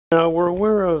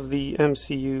of the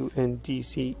MCU and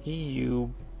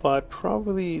DCEU, but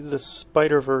probably the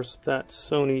Spider-Verse that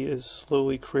Sony is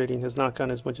slowly creating has not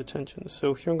gotten as much attention.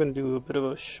 So here I'm going to do a bit of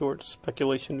a short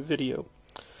speculation video.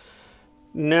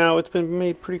 Now, it's been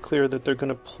made pretty clear that they're going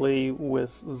to play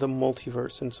with the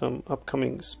multiverse in some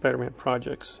upcoming Spider-Man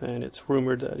projects, and it's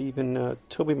rumored that even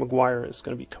Tobey Maguire is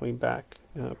going to be coming back.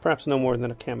 Perhaps no more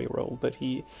than a cameo role, but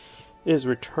he is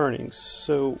returning.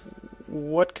 So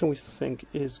what can we think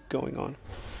is going on?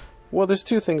 Well, there's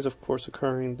two things, of course,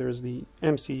 occurring. There's the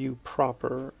MCU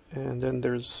proper, and then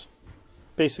there's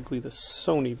basically the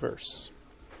Sonyverse.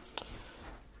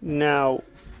 Now,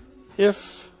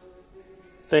 if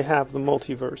they have the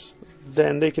multiverse,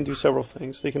 then they can do several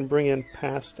things. They can bring in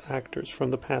past actors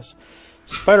from the past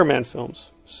Spider-Man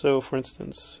films. So, for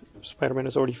instance, Spider-Man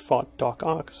has already fought Doc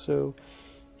Ock, so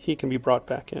he can be brought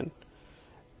back in.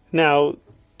 Now,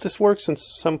 this works in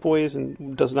some ways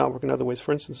and does not work in other ways.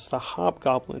 For instance, the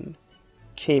Hobgoblin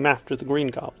came after the Green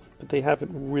Goblin, but they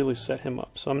haven't really set him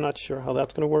up, so I'm not sure how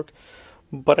that's going to work.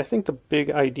 But I think the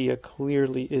big idea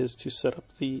clearly is to set up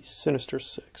the Sinister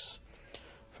Six.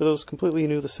 For those completely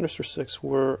new, the Sinister Six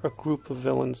were a group of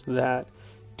villains that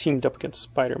teamed up against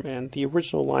Spider-Man. The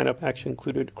original lineup actually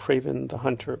included Kraven the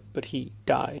Hunter, but he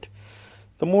died.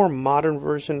 The more modern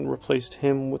version replaced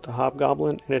him with the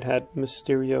Hobgoblin, and it had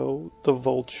Mysterio, the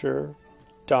Vulture,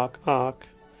 Doc Ock,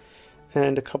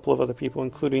 and a couple of other people,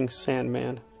 including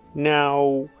Sandman.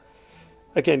 Now,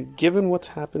 again, given what's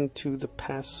happened to the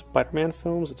past Spider-Man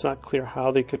films, it's not clear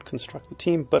how they could construct the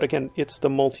team, but again, it's the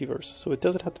multiverse, so it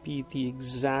doesn't have to be the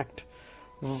exact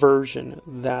version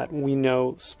that we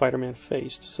know Spider-Man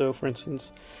faced. So, for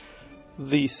instance,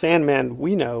 the Sandman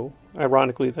we know,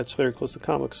 ironically, that's very close to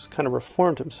comics, kind of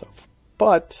reformed himself,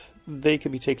 but they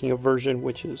could be taking a version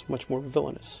which is much more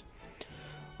villainous.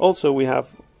 Also, we have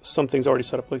some things already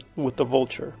set up with the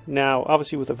Vulture. Now,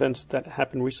 obviously with events that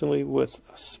happened recently with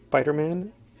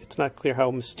Spider-Man, it's not clear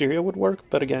how Mysterio would work,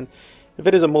 but again, if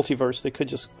it is a multiverse, they could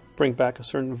just bring back a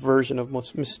certain version of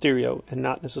Mysterio and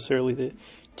not necessarily the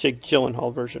Jake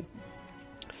Gyllenhaal version.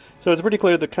 So it's pretty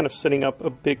clear they're kind of setting up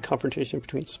a big confrontation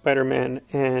between Spider-Man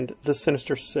and the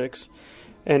Sinister Six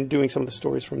and doing some of the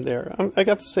stories from there. I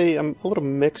got to say, I'm a little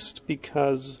mixed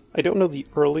because I don't know the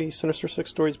early Sinister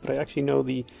Six stories, but I actually know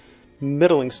the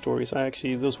middling stories.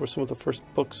 Those were some of the first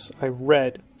books I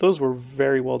read. Those were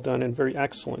very well done and very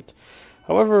excellent.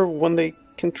 However, when they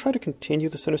can try to continue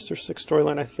the Sinister Six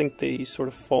storyline, I think they sort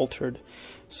of faltered.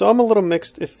 So I'm a little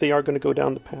mixed if they are going to go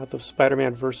down the path of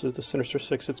Spider-Man versus the Sinister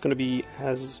Six. It's going to be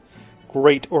as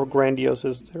great or grandiose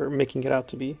as they're making it out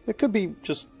to be. It could be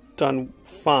just done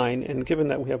fine, and given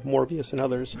that we have Morbius and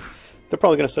others, they're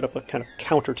probably going to set up a kind of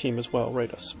counter team as well,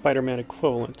 right? A Spider-Man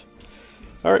equivalent.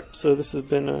 Alright, so this has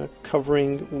been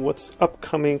covering what's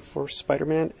upcoming for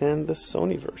Spider-Man and the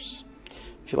Sonyverse.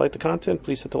 If you like the content,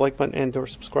 please hit the like button and or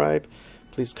subscribe.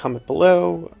 Please comment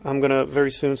below. I'm going to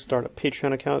very soon start a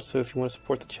Patreon account, so if you want to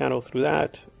support the channel through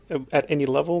that at any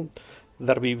level,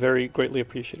 that'll be very greatly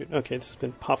appreciated. Okay, this has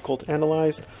been Popcult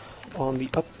Analyzed on the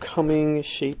upcoming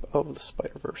shape of the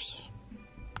Spider-Verse.